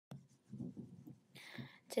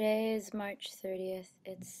Today is March 30th.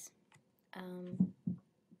 It's um,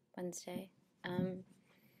 Wednesday. I'm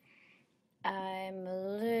a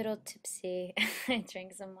little tipsy. I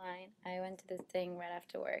drank some wine. I went to this thing right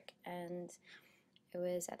after work, and it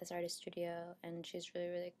was at this artist studio, and she's really,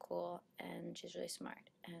 really cool, and she's really smart.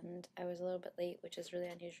 And I was a little bit late, which is really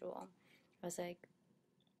unusual. I was like,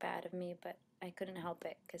 bad of me, but I couldn't help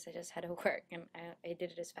it because I just had to work, and I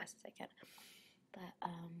did it as fast as I can. But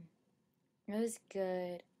it was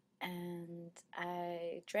good, and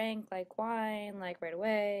I drank like wine like right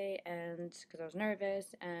away, and because I was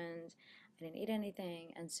nervous, and I didn't eat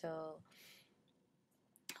anything, and so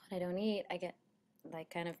when I don't eat, I get like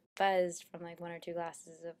kind of buzzed from like one or two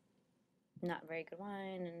glasses of not very good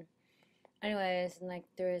wine, and anyways, and like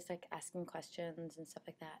there was like asking questions and stuff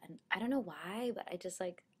like that, and I don't know why, but I just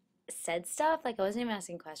like said stuff like I wasn't even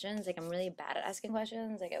asking questions. Like I'm really bad at asking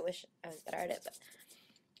questions. Like I wish I was better at it, but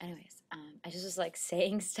anyways, I just was like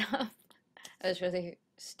saying stuff. I was really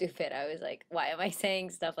stupid. I was like, why am I saying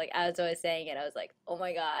stuff? Like as I was saying it, I was like, oh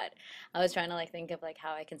my God. I was trying to like think of like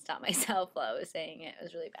how I can stop myself while I was saying it. It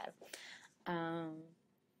was really bad. Um,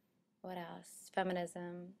 what else?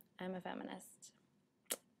 Feminism. I'm a feminist,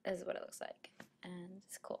 is what it looks like. And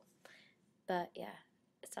it's cool. But yeah,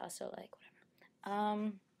 it's also like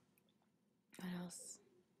whatever. What else?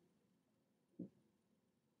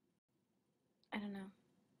 I don't know.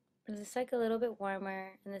 It's like a little bit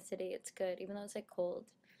warmer in the city. It's good, even though it's like cold.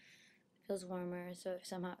 It feels warmer, so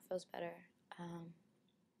somehow it feels better. Um,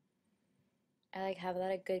 I like have a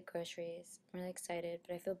lot of good groceries. I'm really excited,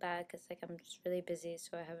 but I feel bad because like I'm just really busy,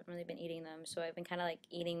 so I haven't really been eating them. So I've been kind of like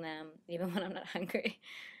eating them even when I'm not hungry,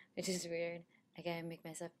 which is weird. Like I make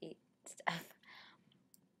myself eat stuff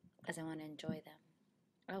because I want to enjoy them.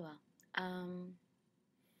 Oh well. Um,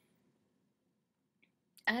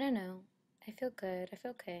 I don't know. I feel good. I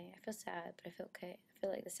feel okay. I feel sad, but I feel okay. I feel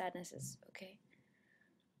like the sadness is okay.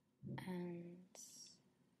 And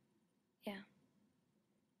yeah,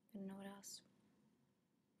 I don't know what else.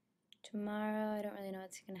 Tomorrow, I don't really know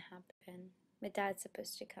what's gonna happen. My dad's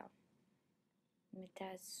supposed to come. My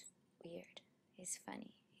dad's weird. He's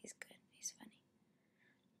funny. He's good. He's funny.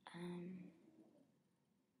 Um,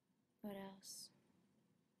 what else?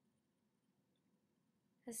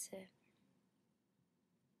 That's it.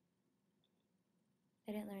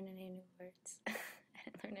 I didn't learn any new words. I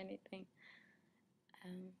didn't learn anything.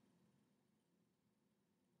 Um,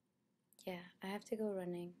 yeah, I have to go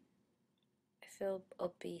running. I feel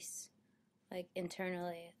obese, like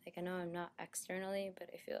internally. Like I know I'm not externally, but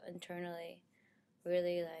I feel internally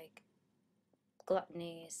really like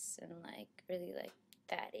gluttonous and like really like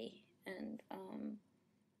fatty and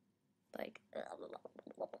like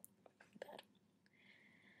bad.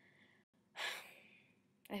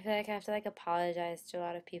 I feel like I have to like apologize to a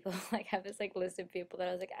lot of people. Like I have this like list of people that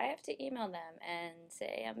I was like, I have to email them and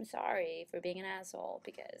say I'm sorry for being an asshole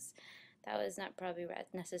because that was not probably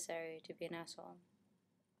necessary to be an asshole.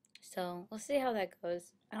 So we'll see how that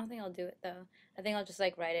goes. I don't think I'll do it though. I think I'll just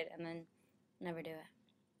like write it and then never do it.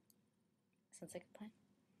 Sounds like a plan.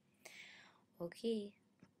 Okay.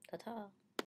 Ta-ta.